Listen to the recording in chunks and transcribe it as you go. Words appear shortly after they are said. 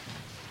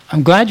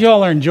I'm glad you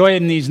all are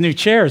enjoying these new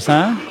chairs,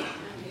 huh?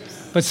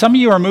 But some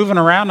of you are moving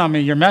around on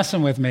me. You're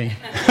messing with me.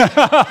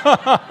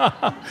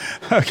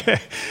 Okay.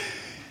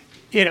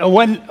 You know,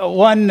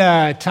 one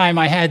time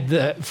I had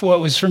what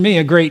was for me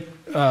a great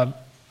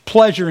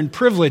pleasure and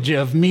privilege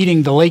of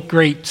meeting the late,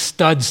 great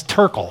Studs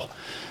Terkel.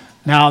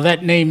 Now,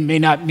 that name may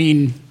not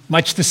mean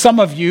much to some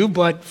of you,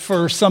 but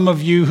for some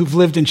of you who've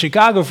lived in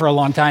Chicago for a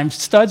long time,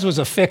 Studs was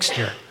a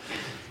fixture.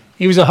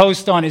 He was a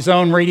host on his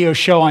own radio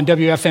show on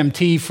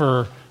WFMT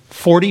for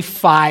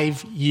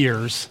 45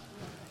 years.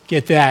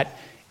 Get that.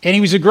 And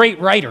he was a great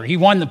writer. He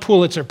won the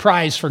Pulitzer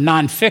Prize for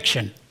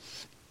nonfiction.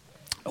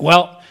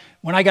 Well,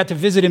 when I got to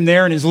visit him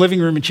there in his living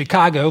room in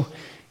Chicago,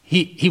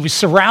 he was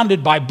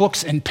surrounded by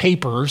books and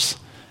papers.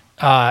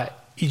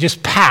 He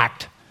just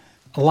packed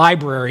a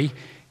library,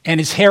 and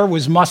his hair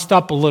was mussed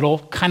up a little,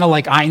 kind of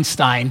like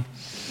Einstein.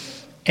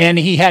 And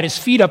he had his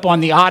feet up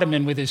on the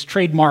ottoman with his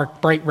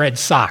trademark bright red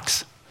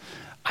socks.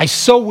 I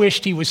so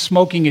wished he was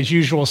smoking his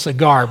usual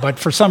cigar, but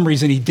for some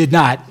reason he did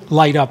not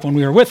light up when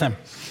we were with him.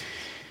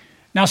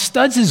 Now,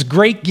 Studs'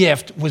 great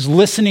gift was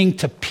listening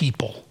to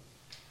people,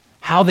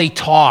 how they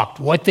talked,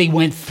 what they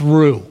went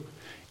through.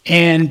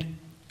 And,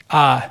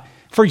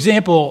 for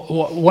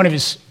example, one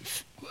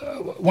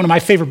of my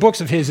favorite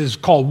books of his is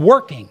called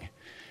Working,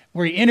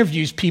 where he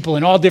interviews people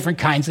in all different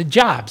kinds of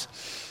jobs.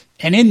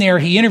 And in there,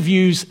 he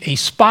interviews a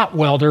spot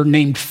welder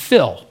named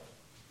Phil,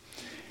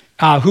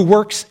 who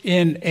works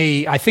in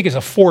I think it's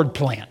a Ford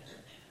plant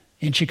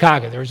in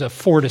Chicago. There's a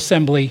Ford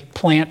assembly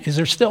plant. Is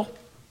there still?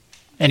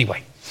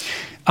 Anyway.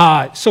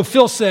 So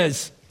Phil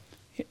says,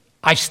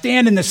 I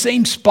stand in the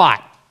same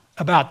spot,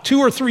 about 2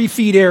 or 3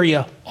 feet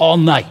area all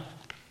night.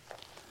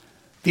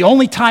 The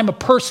only time a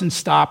person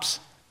stops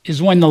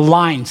is when the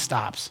line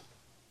stops.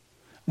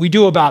 We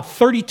do about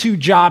 32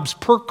 jobs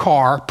per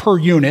car, per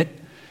unit,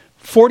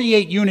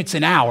 48 units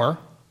an hour,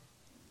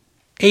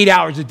 8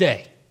 hours a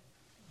day.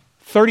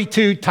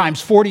 32 times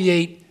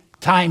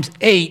 48 times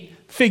 8,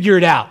 figure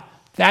it out.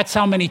 That's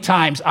how many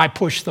times I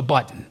push the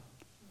button.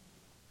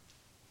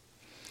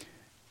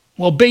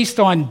 Well, based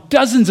on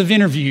dozens of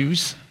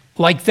interviews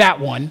like that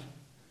one,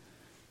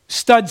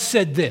 Studs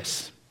said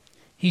this.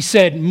 He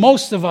said,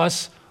 most of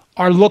us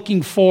are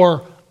looking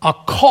for a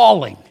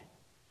calling,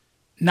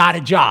 not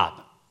a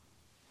job.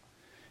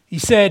 He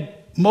said,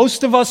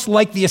 most of us,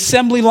 like the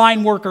assembly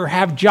line worker,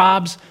 have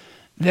jobs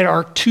that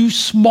are too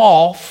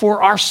small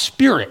for our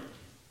spirit.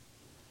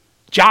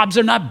 Jobs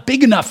are not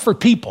big enough for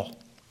people.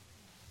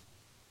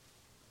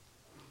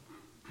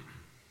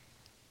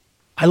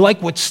 I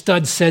like what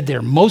Studs said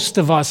there. Most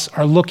of us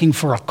are looking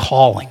for a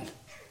calling.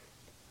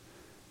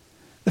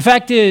 The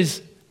fact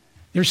is,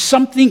 there's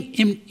something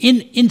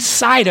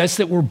inside us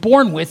that we're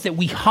born with that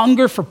we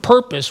hunger for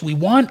purpose. We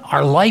want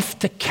our life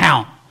to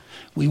count.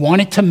 We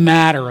want it to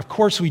matter. Of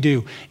course we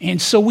do.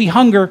 And so we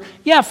hunger,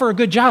 for a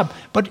good job,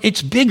 but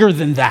it's bigger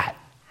than that.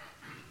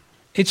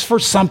 It's for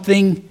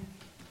something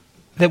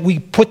that we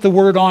put the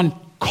word on,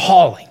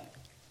 calling.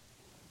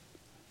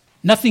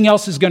 Nothing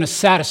else is going to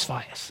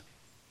satisfy us.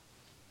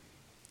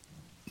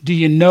 Do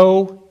you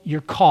know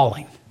your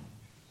calling?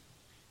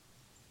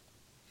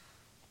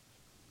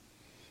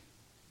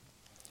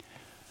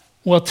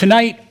 Well,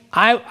 tonight,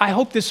 I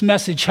hope this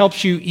message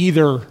helps you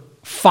either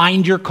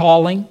find your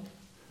calling,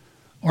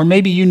 or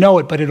maybe you know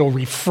it, but it'll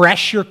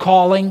refresh your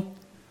calling.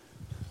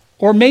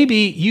 Or maybe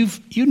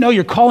you know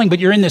your calling, but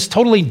you're in this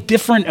totally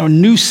different or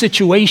new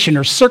situation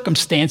or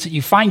circumstance that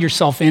you find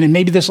yourself in, and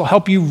maybe this will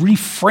help you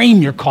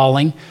reframe your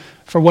calling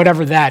for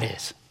whatever that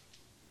is.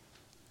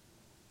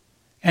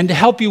 And to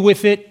help you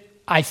with it,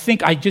 I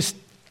think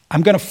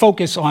I'm going to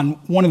focus on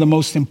one of the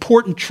most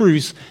important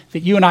truths that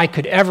you and I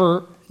could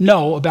ever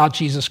know about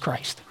Jesus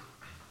Christ.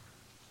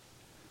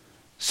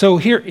 So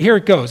here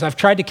it goes. I've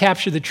tried to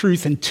capture the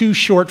truth in 2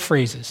 short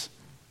phrases.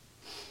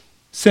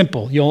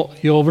 Simple,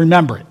 you'll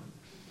remember it.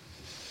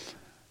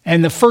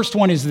 And the first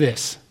one is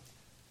this: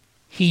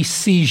 He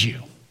sees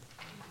you.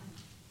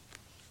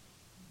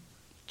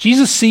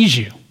 Jesus sees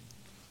you.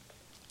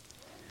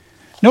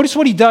 Notice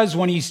what he does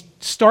when he's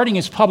starting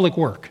his public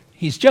work.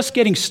 He's just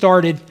getting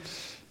started,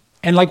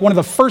 and like one of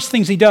the first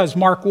things he does,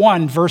 Mark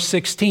 1, verse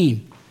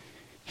 16,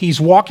 he's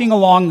walking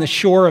along the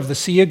shore of the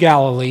Sea of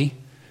Galilee,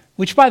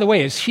 which, by the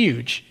way, is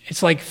huge.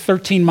 It's like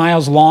 13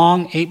 miles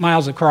long, 8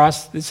 miles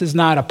across. This is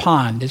not a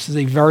pond. This is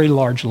a very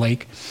large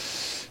lake.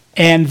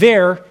 And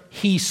there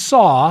he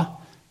saw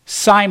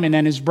Simon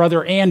and his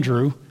brother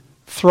Andrew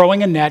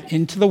throwing a net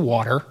into the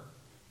water,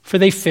 for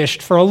they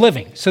fished for a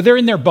living. So they're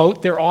in their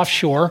boat, they're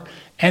offshore,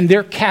 and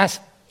they're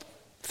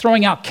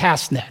throwing out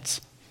cast nets.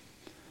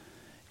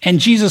 And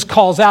Jesus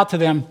calls out to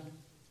them,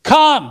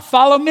 "Come,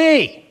 follow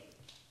me,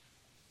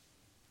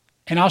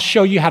 and I'll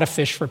show you how to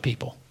fish for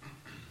people."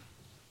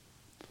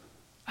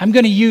 I'm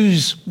going to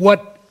use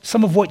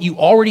some of what you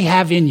already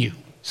have in you,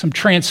 some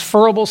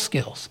transferable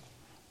skills.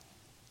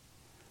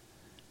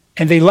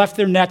 And they left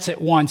their nets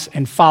at once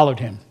and followed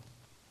him.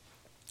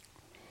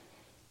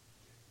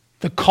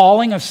 The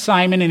calling of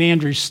Simon and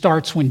Andrew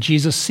starts when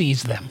Jesus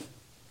sees them.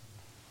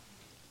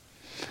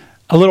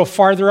 A little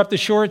farther up the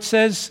shore, it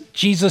says,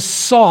 Jesus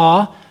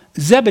saw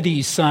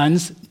Zebedee's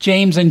sons,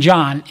 James and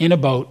John, in a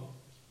boat,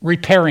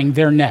 repairing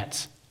their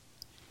nets.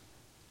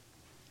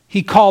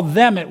 He called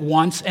them at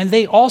once, and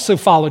they also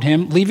followed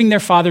him, leaving their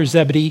father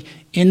Zebedee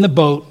in the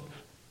boat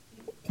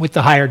with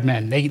the hired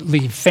men. They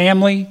leave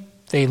family,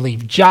 they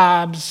leave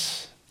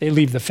jobs, they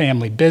leave the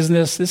family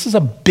business. This is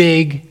a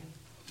big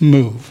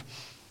move.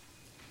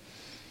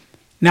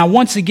 Now,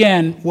 once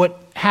again,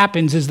 what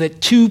happens is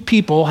that two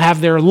people have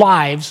their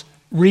lives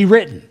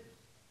rewritten.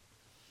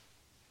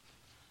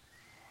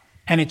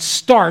 And it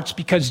starts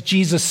because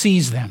Jesus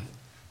sees them.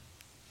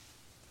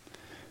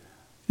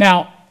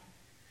 Now,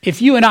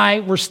 if you and I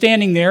were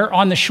standing there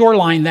on the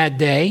shoreline that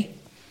day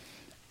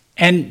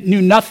and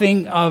knew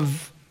nothing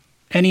of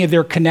any of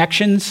their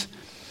connections,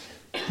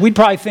 we'd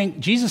probably think,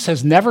 Jesus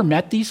has never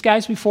met these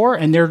guys before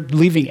and they're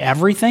leaving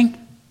everything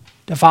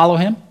to follow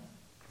him?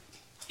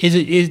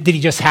 Did he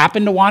just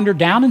happen to wander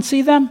down and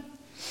see them?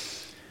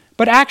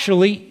 But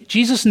actually,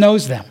 Jesus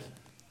knows them.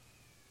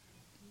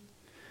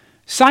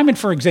 Simon,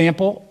 for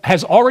example,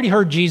 has already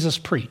heard Jesus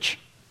preach.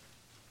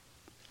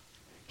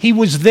 He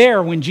was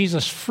there when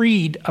Jesus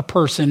freed a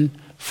person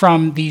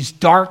from these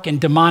dark and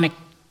demonic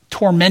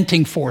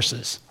tormenting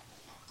forces.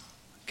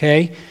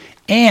 Okay?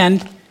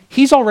 And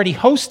he's already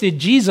hosted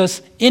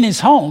Jesus in his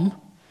home.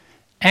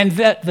 And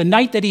that the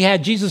night that he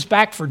had Jesus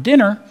back for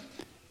dinner,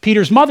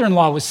 Peter's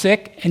mother-in-law was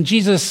sick, and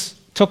Jesus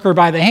took her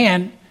by the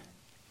hand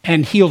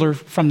and healed her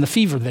from the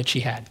fever that she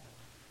had.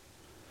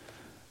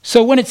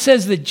 So when it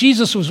says that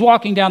Jesus was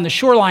walking down the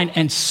shoreline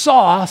and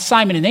saw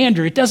Simon and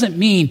Andrew, it doesn't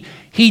mean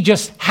he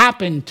just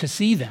happened to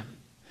see them.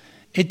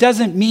 It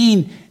doesn't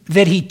mean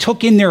that he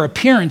took in their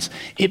appearance.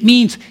 It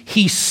means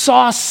he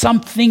saw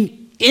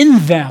something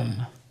in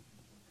them.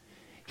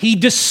 He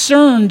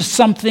discerned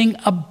something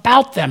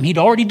about them. He'd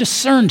already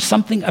discerned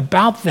something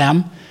about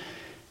them.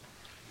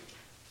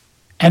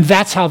 And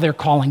that's how their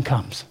calling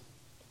comes.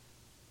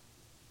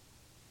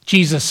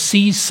 Jesus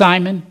sees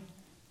Simon.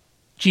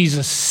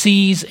 Jesus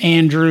sees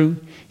Andrew.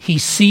 He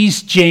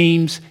sees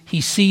James. He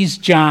sees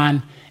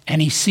John.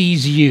 And he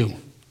sees you.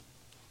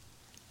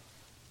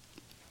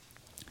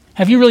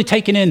 Have you really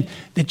taken in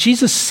that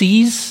Jesus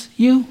sees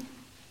you?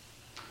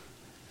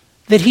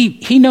 That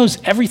he knows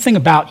everything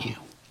about you.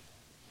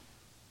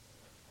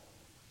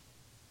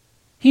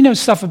 He knows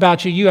stuff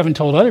about you haven't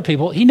told other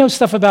people. He knows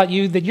stuff about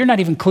you that you're not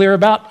even clear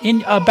about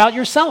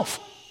yourself.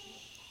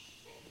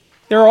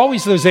 There are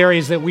always those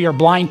areas that we are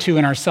blind to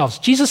in ourselves.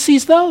 Jesus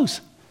sees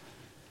those.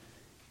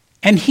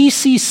 And he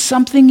sees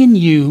something in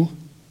you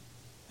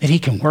that he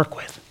can work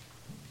with.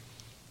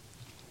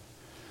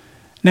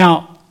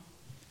 Now,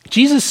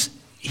 Jesus,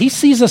 he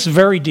sees us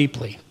very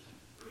deeply.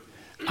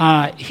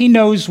 He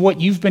knows what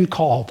you've been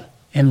called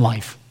in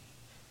life.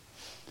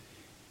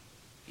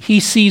 He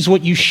sees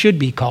what you should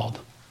be called.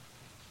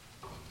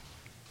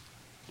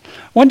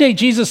 One day,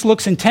 Jesus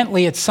looks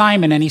intently at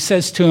Simon and he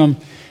says to him,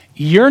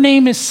 "Your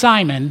name is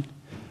Simon,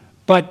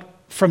 but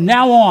from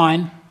now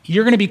on,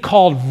 you're going to be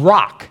called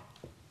Rock."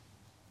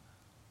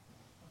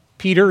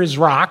 Peter is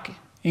rock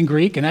in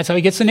Greek, and that's how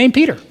he gets the name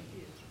Peter.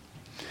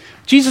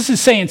 Jesus is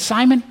saying,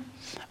 "Simon,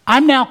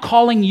 I'm now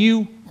calling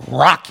you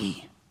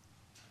Rocky.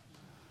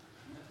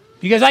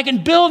 Because I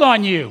can build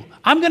on you.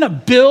 I'm going to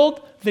build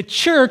the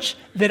church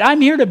that I'm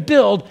here to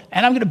build,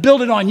 and I'm going to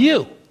build it on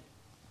you."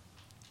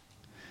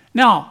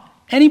 Now,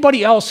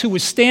 anybody else who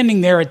was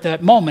standing there at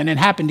that moment and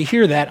happened to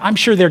hear that, I'm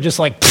sure they're just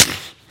like,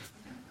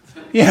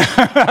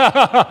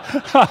 yeah.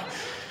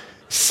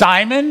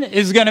 Simon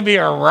is going to be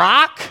a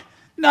rock?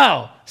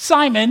 No,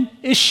 Simon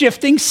is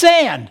shifting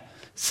sand.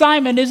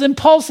 Simon is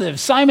impulsive.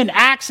 Simon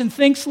acts and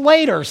thinks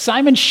later.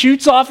 Simon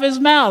shoots off his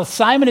mouth.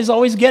 Simon is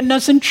always getting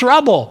us in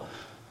trouble.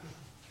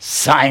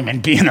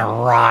 Simon being a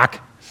rock.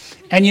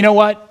 And you know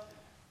what?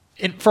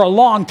 For a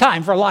long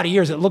time, for a lot of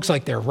years, it looks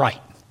like they're right.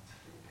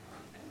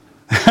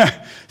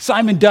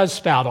 Simon does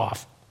spout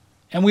off.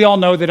 And we all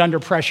know that under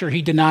pressure,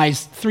 he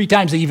denies 3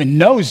 times he even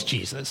knows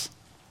Jesus.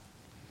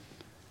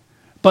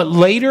 But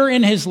later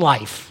in his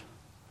life,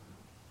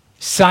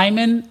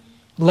 Simon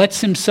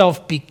lets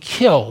himself be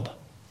killed,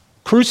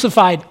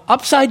 crucified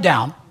upside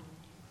down,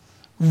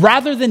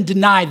 rather than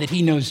deny that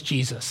he knows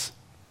Jesus.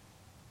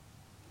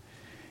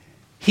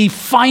 He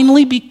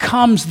finally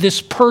becomes this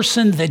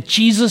person that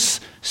Jesus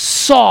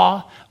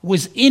saw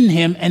was in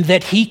him and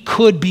that he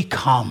could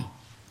become.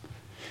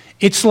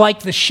 It's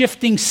like the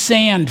shifting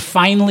sand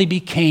finally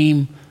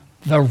became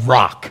the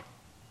rock.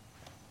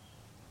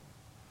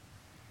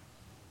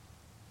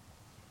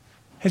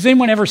 Has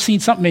anyone ever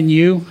seen something in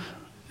you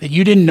that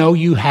you didn't know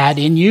you had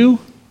in you?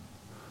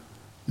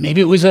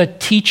 Maybe it was a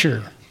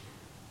teacher.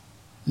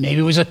 Maybe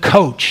it was a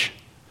coach.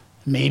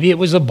 Maybe it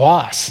was a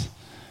boss.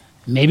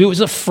 Maybe it was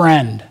a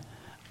friend.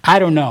 I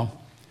don't know.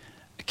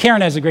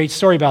 Karen has a great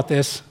story about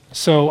this,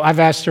 so I've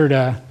asked her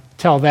to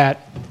tell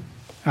that.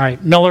 All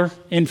right, Miller,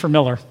 in for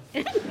Miller.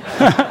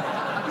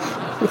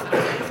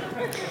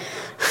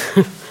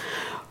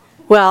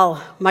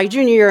 Well, my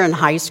junior year in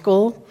high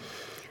school,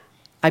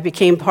 I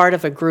became part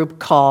of a group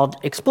called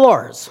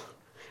Explorers,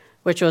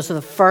 which was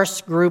the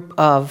first group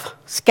of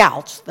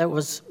scouts that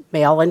was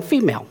male and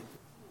female.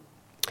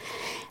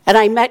 And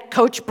I met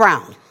Coach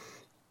Brown,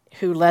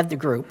 who led the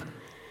group.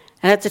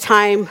 And at the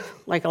time,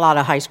 like a lot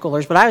of high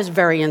schoolers, but I was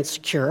very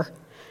insecure.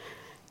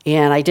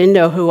 And I didn't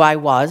know who I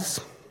was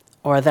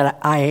or that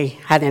I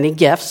had any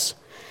gifts.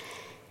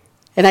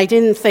 And I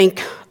didn't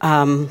think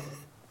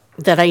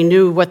that I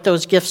knew what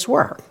those gifts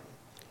were.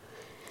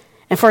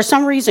 And for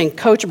some reason,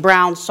 Coach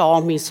Brown saw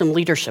in me some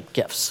leadership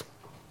gifts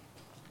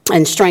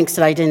and strengths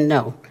that I didn't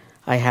know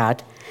I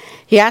had.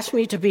 He asked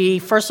me to be,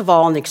 first of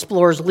all, on the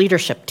Explorers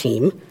leadership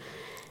team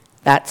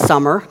that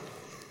summer,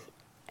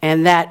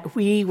 and that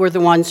we were the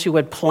ones who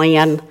would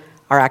plan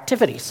our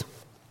activities.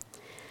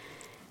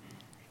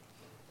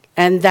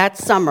 And that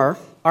summer,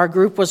 our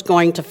group was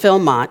going to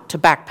Philmont to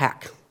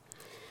backpack.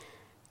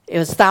 It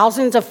was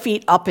thousands of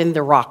feet up in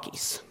the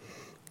Rockies.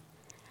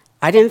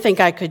 I didn't think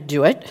I could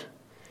do it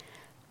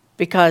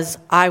because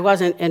I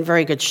wasn't in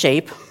very good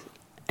shape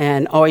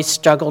and always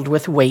struggled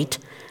with weight.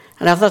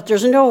 And I thought,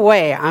 there's no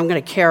way I'm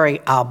going to carry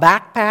a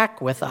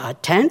backpack with a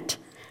tent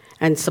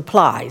and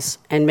supplies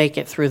and make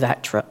it through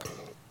that trip.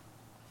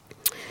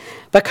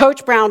 But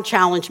Coach Brown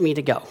challenged me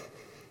to go.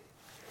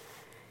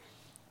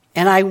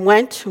 And I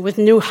went with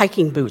new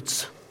hiking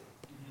boots.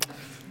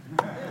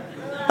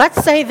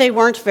 Let's say they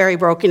weren't very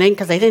broken in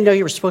because I didn't know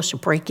you were supposed to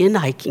break in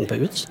hiking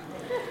boots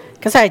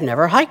because I had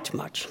never hiked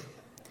much.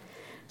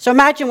 So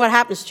imagine what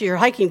happens to your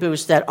hiking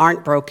boots that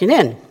aren't broken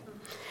in.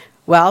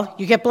 Well,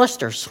 you get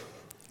blisters.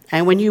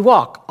 And when you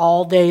walk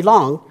all day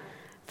long,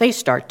 they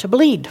start to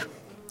bleed.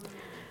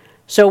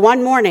 So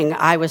one morning,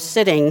 I was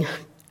sitting,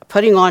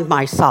 putting on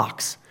my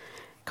socks.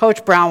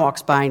 Coach Brown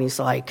walks by and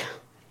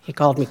he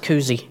called me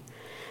Koozie.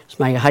 It's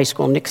my high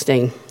school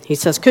nickname. He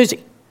says,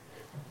 Koozie,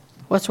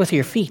 what's with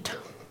your feet?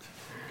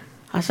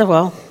 I said,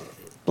 well,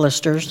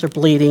 blisters, they're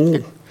bleeding.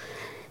 And he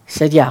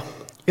said, yeah,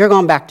 you're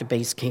going back to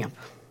base camp.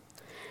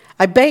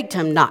 I begged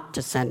him not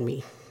to send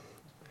me.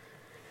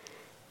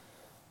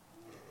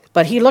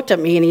 But he looked at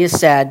me and he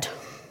said,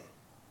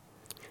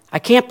 I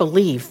can't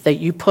believe that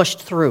you pushed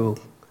through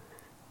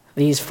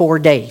these 4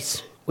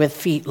 days with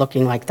feet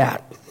looking like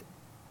that.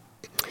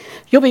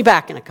 You'll be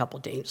back in a couple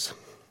days.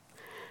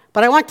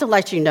 But I want to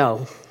let you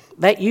know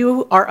that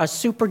you are a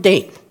super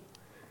dame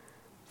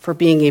for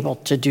being able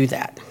to do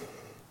that.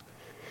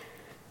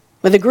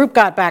 When the group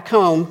got back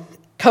home,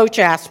 Coach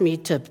asked me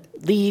to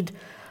lead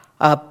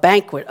a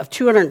banquet of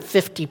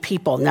 250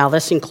 people. Now,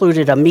 this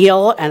included a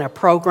meal and a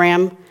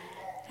program,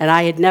 and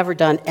I had never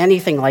done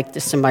anything like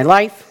this in my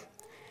life.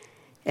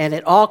 And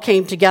it all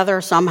came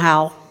together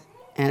somehow.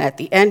 And at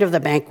the end of the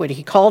banquet,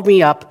 he called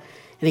me up,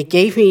 and he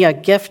gave me a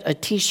gift, a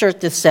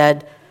T-shirt that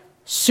said,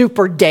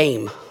 Super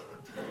Dame.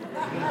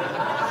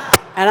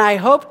 And I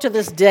hope to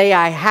this day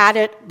I had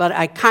it, but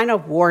I kind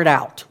of wore it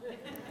out.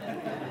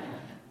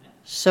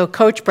 So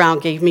Coach Brown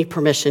gave me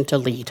permission to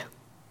lead.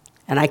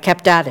 And I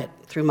kept at it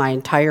through my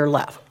entire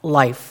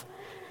life.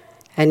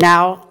 And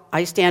now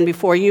I stand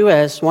before you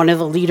as one of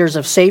the leaders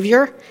of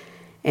Savior,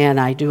 and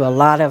I do a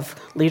lot of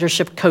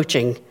leadership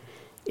coaching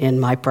in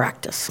my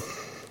practice.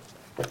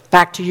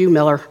 Back to you,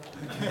 Miller.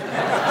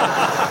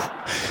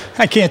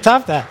 I can't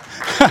top that.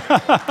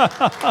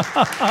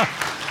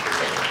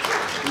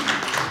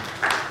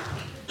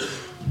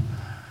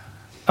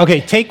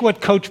 Okay, take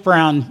what Coach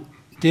Brown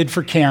did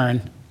for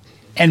Karen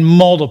and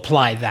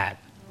multiply that.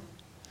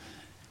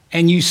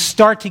 And you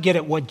start to get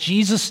at what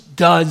Jesus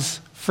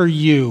does for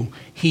you.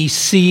 He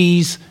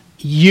sees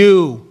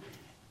you.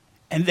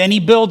 And then he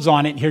builds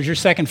on it. Here's your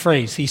second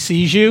phrase. He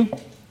sees you.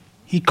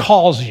 He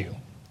calls you.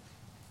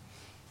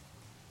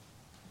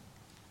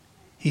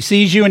 He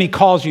sees you and he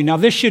calls you. Now,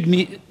 this should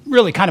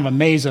really kind of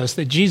amaze us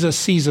that Jesus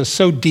sees us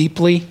so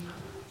deeply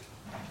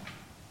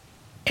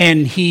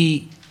and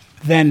he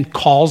then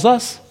calls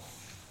us.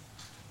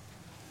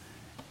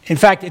 In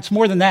fact, it's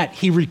more than that.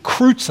 He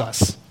recruits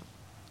us.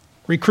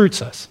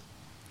 Recruits us.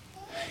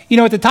 You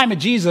know, at the time of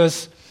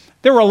Jesus,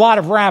 there were a lot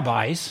of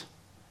rabbis,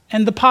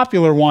 and the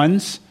popular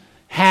ones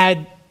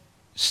had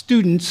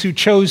students who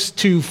chose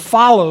to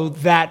follow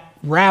that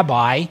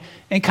rabbi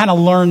and kind of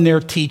learn their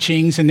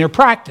teachings and their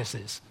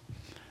practices.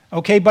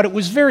 Okay, but it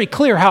was very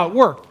clear how it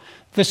worked.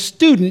 The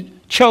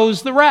student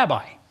chose the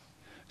rabbi.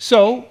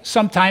 So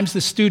sometimes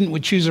the student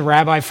would choose a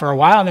rabbi for a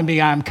while and then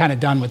be, I'm kind of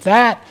done with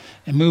that,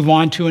 and move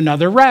on to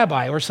another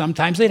rabbi. Or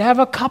sometimes they'd have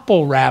a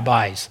couple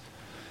rabbis.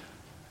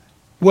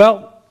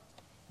 Well,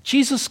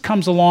 Jesus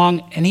comes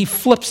along and he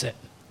flips it.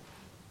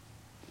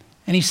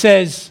 And he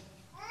says,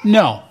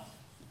 no,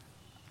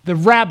 the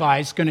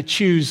rabbi's going to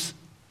choose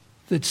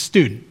the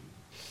student.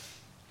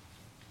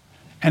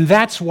 And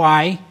that's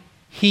why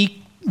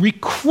he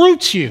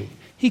recruits you.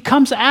 He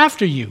comes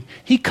after you.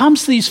 He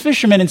comes to these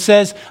fishermen and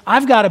says,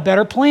 I've got a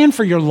better plan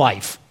for your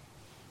life.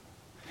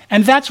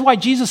 And that's why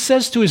Jesus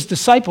says to his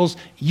disciples,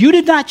 you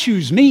did not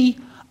choose me,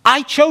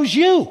 I chose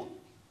you.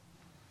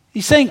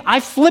 He's saying, I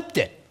flipped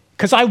it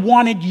because I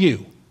wanted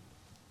you.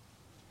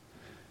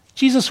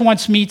 Jesus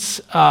once meets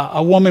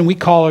a woman, we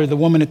call her the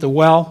woman at the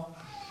well.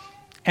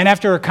 And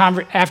after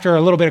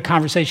a little bit of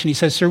conversation, he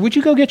says, sir, would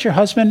you go get your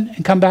husband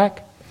and come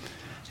back?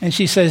 And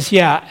she says,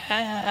 yeah,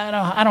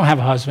 I don't have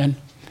a husband.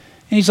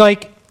 And he's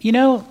like, you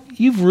know,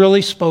 you've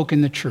really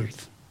spoken the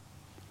truth.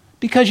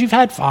 Because you've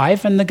had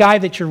 5, and the guy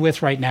that you're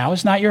with right now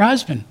is not your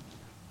husband.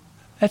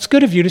 That's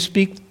good of you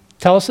to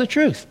tell us the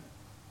truth,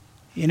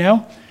 you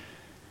know?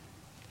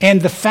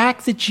 And the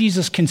fact that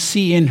Jesus can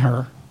see in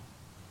her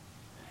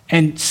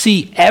and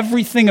see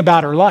everything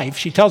about her life,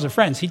 she tells her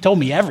friends, he told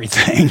me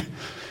everything,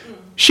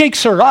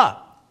 shakes her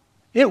up.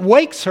 It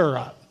wakes her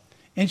up.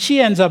 And she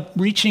ends up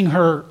reaching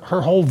her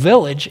whole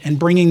village and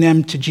bringing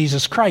them to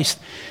Jesus Christ.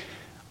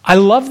 I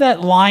love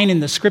that line in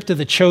the script of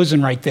The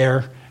Chosen right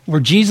there, where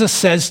Jesus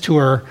says to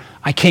her,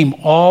 I came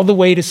all the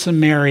way to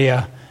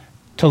Samaria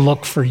to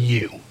look for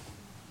you.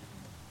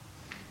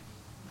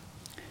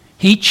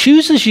 He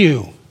chooses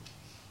you.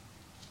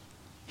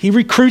 He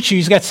recruits you.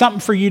 He's got something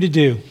for you to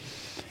do.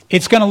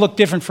 It's going to look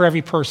different for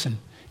every person.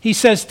 He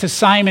says to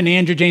Simon,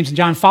 Andrew, James, and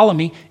John, follow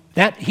me.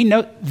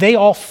 They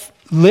all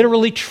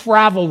literally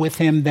travel with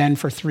him then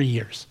for 3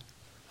 years.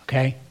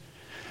 Okay?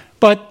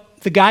 But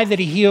the guy that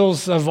he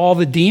heals of all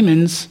the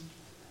demons,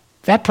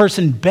 that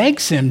person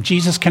begs him,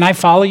 Jesus, can I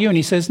follow you? And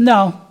he says,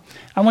 no,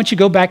 I want you to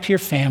go back to your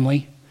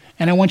family,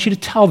 and I want you to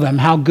tell them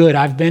how good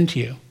I've been to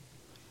you.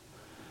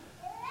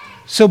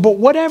 So, but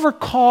whatever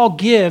call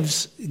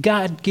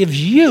God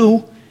gives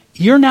you,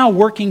 you're now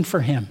working for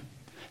him.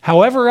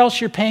 However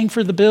else you're paying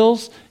for the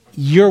bills,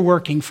 you're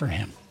working for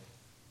him.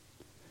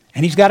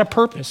 And he's got a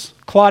purpose.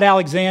 Claude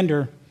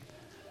Alexander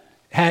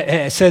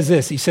says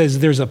this. He says,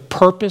 there's a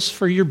purpose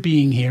for your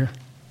being here.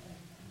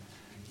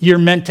 You're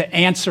meant to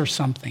answer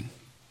something,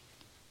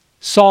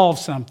 solve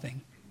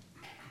something,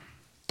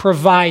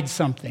 provide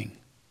something,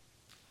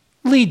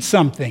 lead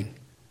something,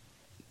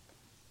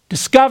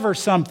 discover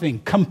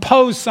something,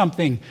 compose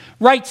something,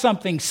 write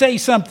something, say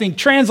something,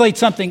 translate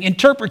something,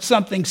 interpret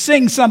something,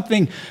 sing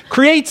something,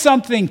 create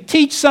something,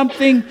 teach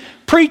something,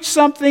 preach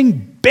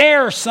something,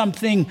 bear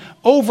something,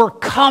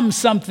 overcome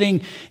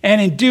something,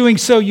 and in doing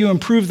so you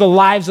improve the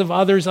lives of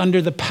others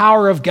under the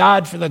power of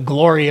God for the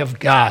glory of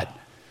God.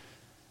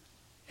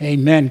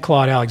 Amen,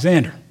 Claude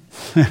Alexander.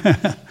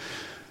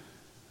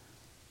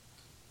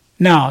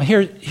 Now,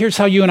 here's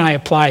how you and I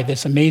apply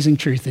this amazing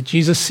truth that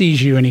Jesus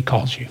sees you and he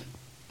calls you.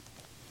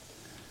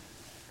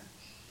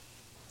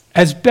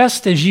 As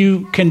best as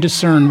you can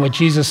discern what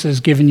Jesus has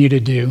given you to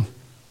do,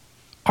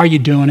 are you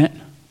doing it?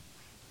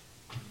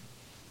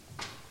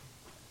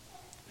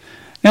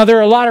 Now, there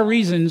are a lot of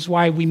reasons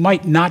why we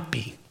might not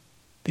be.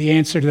 The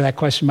answer to that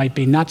question might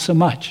be not so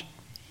much.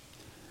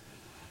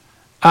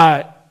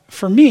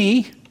 For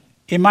me,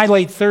 in my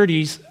late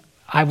 30s,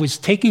 I was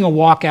taking a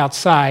walk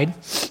outside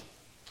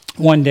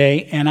one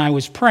day, and I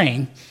was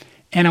praying,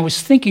 and I was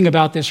thinking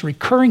about this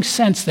recurring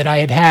sense that I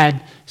had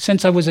had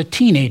since I was a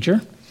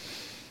teenager,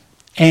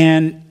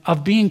 and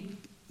of being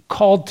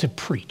called to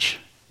preach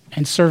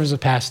and serve as a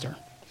pastor.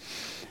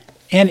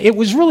 And it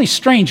was really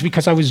strange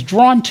because I was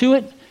drawn to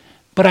it,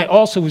 but I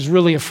also was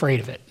really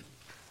afraid of it.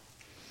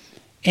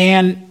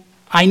 And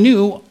I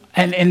knew,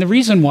 and the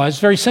reason was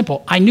very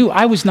simple, I knew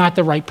I was not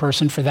the right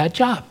person for that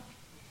job.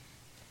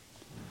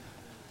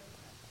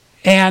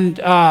 And,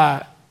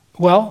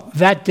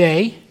 that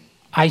day,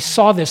 I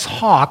saw this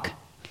hawk,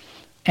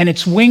 and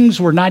its wings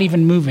were not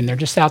even moving. They're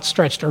just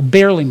outstretched or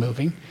barely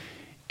moving.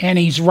 And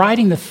he's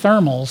riding the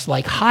thermals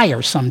like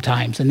higher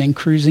sometimes and then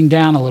cruising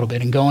down a little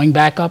bit and going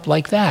back up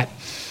like that.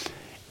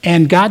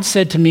 And God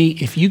said to me,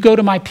 if you go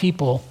to my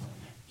people,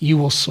 you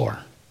will soar.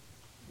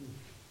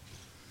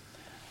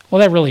 Well,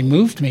 that really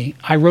moved me.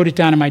 I wrote it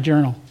down in my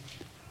journal.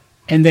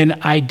 And then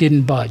I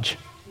didn't budge.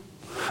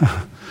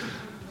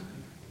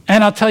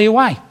 And I'll tell you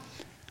why.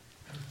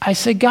 I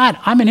said, God,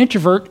 I'm an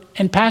introvert,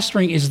 and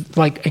pastoring is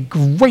like a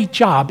great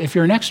job if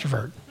you're an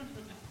extrovert,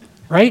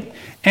 right?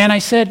 And I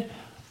said,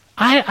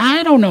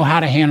 I don't know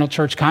how to handle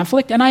church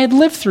conflict, and I had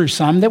lived through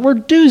some that were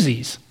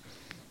doozies.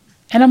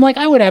 And I'm like,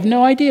 I would have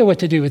no idea what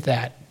to do with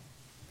that.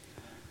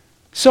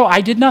 So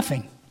I did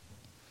nothing.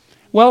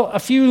 Well, a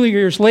few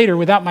years later,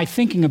 without my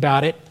thinking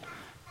about it,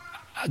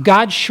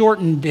 God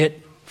shortened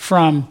it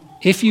from,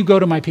 if you go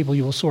to my people,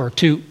 you will soar,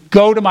 to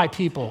go to my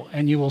people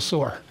and you will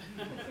soar.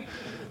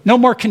 No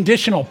more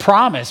conditional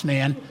promise,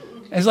 man.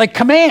 It's like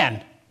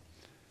command.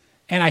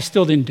 And I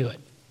still didn't do it.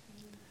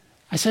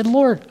 I said,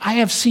 Lord, I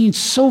have seen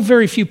so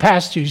very few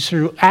pastors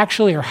who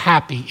actually are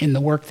happy in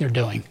the work they're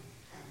doing.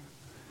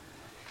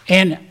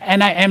 And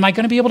am I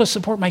going to be able to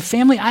support my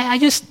family?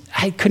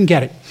 I couldn't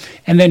get it.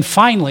 And then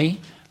finally,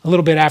 a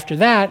little bit after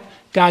that,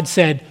 God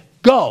said,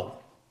 go.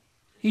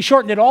 He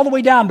shortened it all the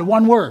way down to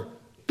one word,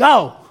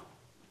 go.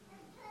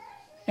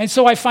 And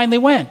so I finally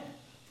went.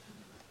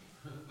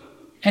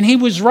 And he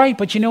was right,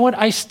 but you know what?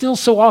 I still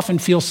so often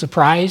feel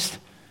surprised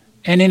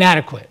and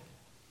inadequate.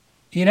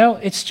 You know,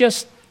 it's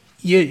just,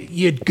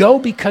 you go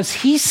because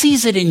he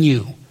sees it in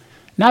you,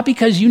 not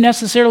because you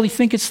necessarily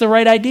think it's the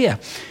right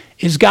idea.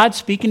 Is God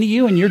speaking to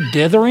you and you're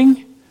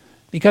dithering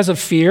because of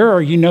fear,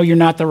 or you know you're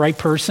not the right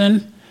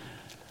person?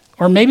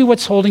 Or maybe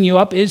what's holding you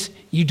up is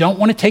you don't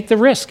want to take the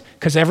risk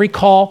because every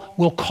call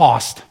will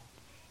cost.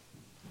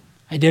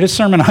 I did a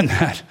sermon on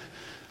that.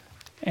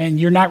 And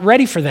you're not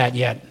ready for that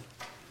yet.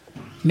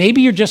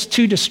 Maybe you're just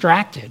too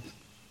distracted.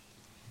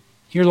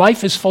 Your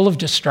life is full of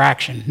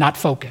distraction, not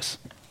focus.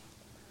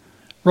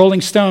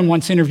 Rolling Stone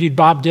once interviewed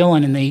Bob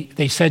Dylan, and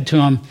they said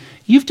to him,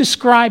 "You've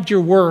described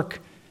your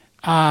work,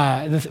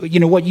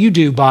 what you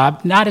do,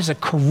 Bob, not as a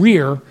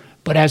career,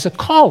 but as a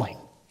calling."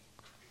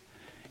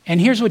 And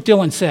here's what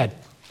Dylan said: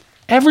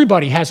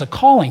 "Everybody has a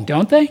calling,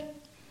 don't they?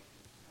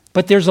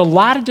 But there's a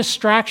lot of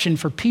distraction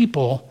for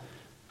people,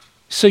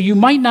 so you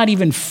might not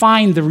even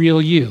find the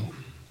real you."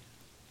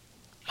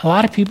 A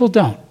lot of people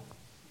don't.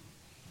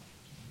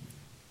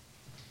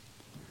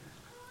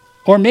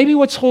 Or maybe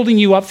what's holding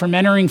you up from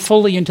entering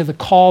fully into the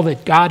call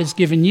that God has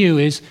given you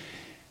is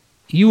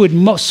you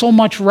would so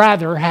much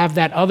rather have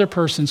that other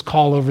person's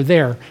call over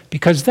there,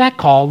 because that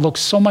call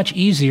looks so much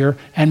easier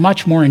and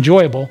much more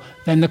enjoyable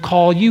than the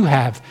call you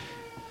have,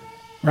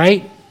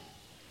 right?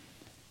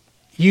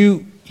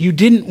 You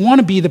didn't want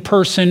to be the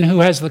person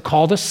who has the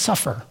call to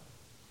suffer.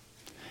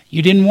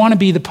 You didn't want to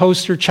be the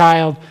poster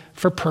child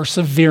for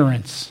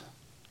perseverance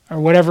or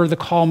whatever the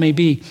call may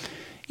be.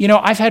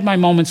 I've had my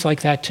moments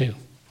like that too.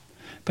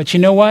 But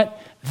you know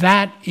what?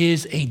 That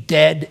is a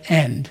dead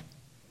end.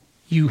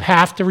 You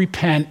have to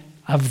repent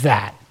of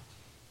that.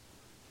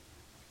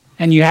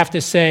 And you have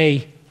to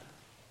say,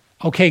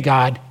 okay,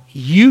 God,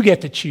 you get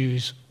to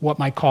choose what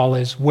my call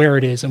is, where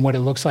it is, and what it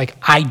looks like.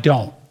 I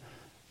don't.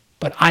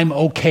 But I'm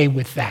okay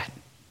with that.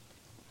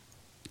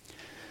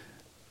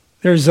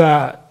 There's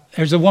a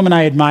woman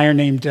I admire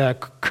named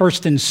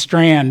Kirsten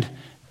Strand.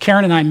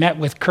 Karen and I met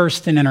with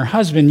Kirsten and her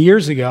husband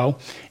years ago.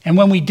 And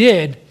when we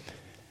did,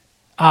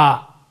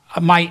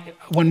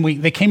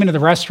 when they came into the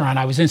restaurant,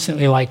 I was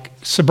instantly like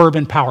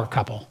suburban power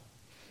couple.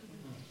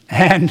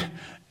 And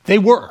they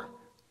were.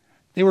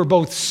 They were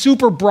both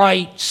super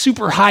bright,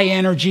 super high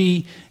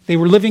energy. They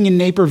were living in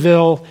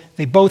Naperville.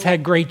 They both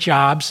had great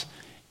jobs.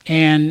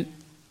 And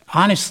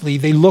honestly,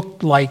 they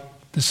looked like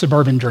the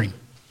suburban dream.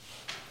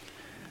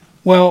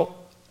 Well,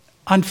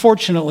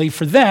 unfortunately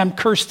for them,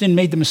 Kirsten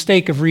made the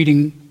mistake of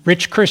reading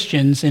Rich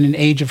Christians in an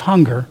Age of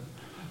Hunger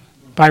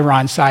by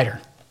Ron Sider.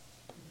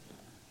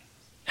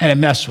 And it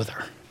messed with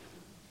her.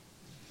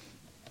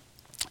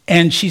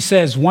 And she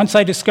says, once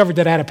I discovered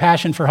that I had a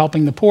passion for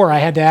helping the poor, I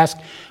had to ask,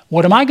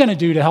 what am I going to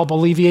do to help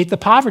alleviate the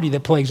poverty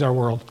that plagues our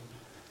world?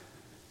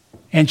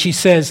 And she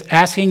says,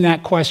 asking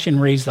that question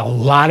raised a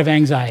lot of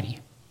anxiety.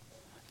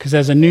 Because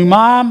as a new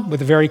mom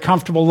with a very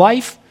comfortable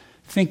life,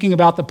 thinking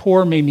about the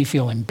poor made me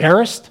feel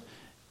embarrassed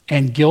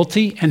and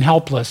guilty and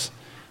helpless.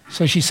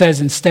 So she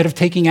says, instead of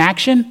taking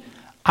action,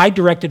 I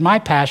directed my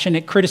passion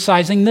at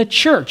criticizing the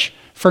church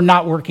for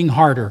not working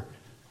harder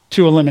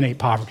to eliminate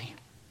poverty.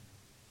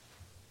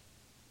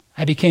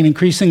 I became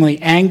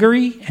increasingly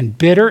angry and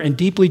bitter and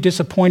deeply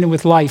disappointed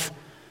with life.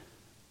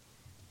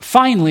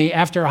 Finally,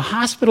 after a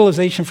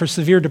hospitalization for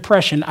severe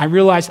depression, I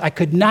realized I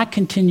could not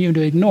continue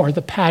to ignore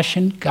the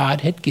passion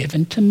God had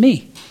given to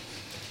me.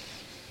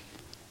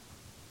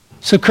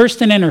 So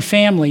Kirsten and her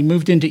family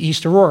moved into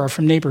East Aurora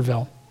from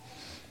Naperville.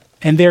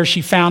 And there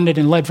she founded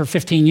and led for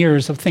 15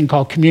 years a thing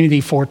called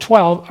Community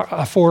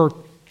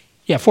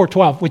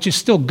 412, which is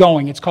still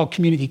going. It's called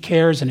Community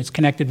Cares, and it's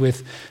connected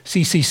with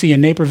CCC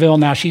in Naperville.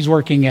 Now she's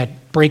working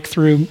at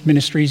Breakthrough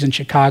Ministries in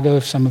Chicago,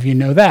 if some of you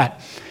know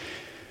that.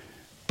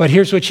 But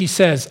here's what she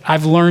says: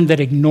 I've learned that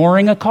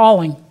ignoring a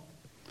calling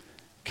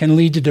can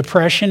lead to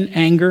depression,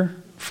 anger,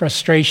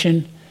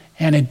 frustration,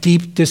 and a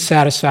deep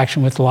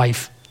dissatisfaction with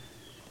life.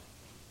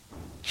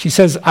 She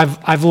says,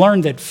 I've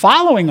learned that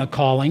following a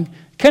calling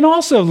can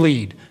also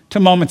lead to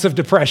moments of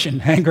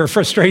depression, anger,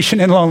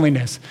 frustration, and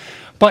loneliness.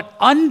 But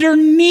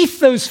underneath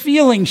those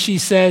feelings, she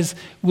says,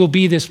 will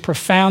be this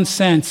profound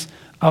sense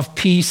of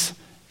peace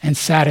and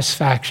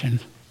satisfaction.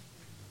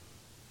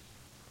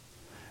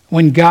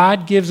 When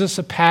God gives us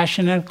a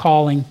passion and a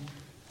calling,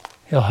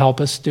 he'll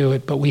help us do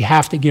it, but we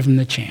have to give him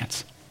the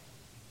chance.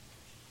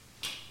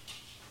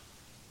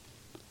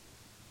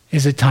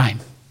 Is it time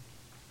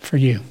for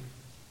you?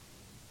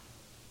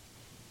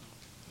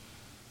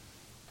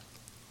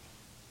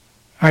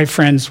 All right,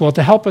 friends. Well,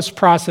 to help us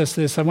process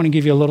this, I want to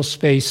give you a little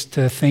space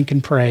to think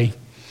and pray.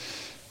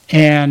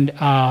 And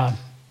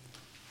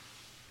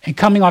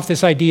coming off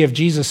this idea of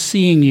Jesus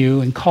seeing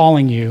you and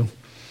calling you,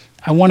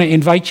 I want to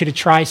invite you to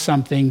try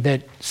something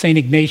that St.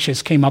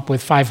 Ignatius came up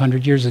with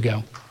 500 years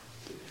ago.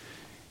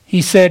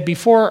 He said,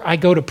 before I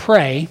go to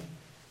pray,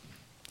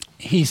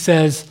 he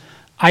says,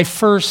 I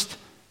first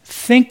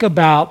think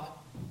about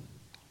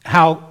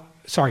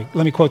let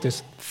me quote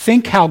this.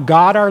 Think how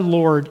God our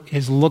Lord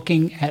is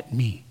looking at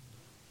me.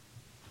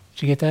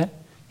 Did you get that?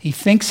 He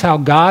thinks how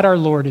God our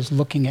Lord is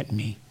looking at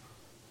me.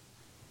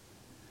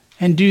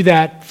 And do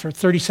that for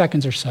 30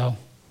 seconds or so,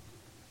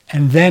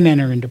 and then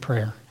enter into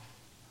prayer.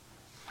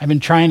 I've been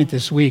trying it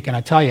this week, and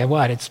I tell you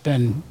what, it's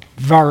been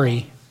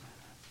very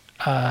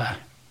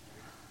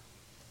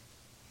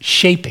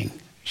shaping,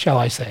 shall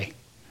I say,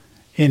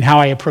 in how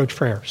I approach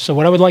prayer. So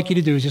what I would like you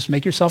to do is just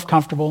make yourself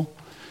comfortable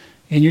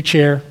in your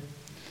chair,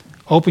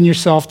 open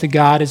yourself to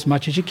God as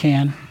much as you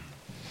can,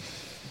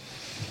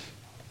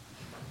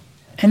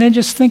 and then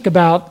just think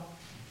about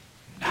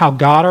how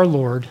God our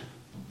Lord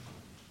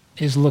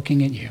is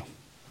looking at you.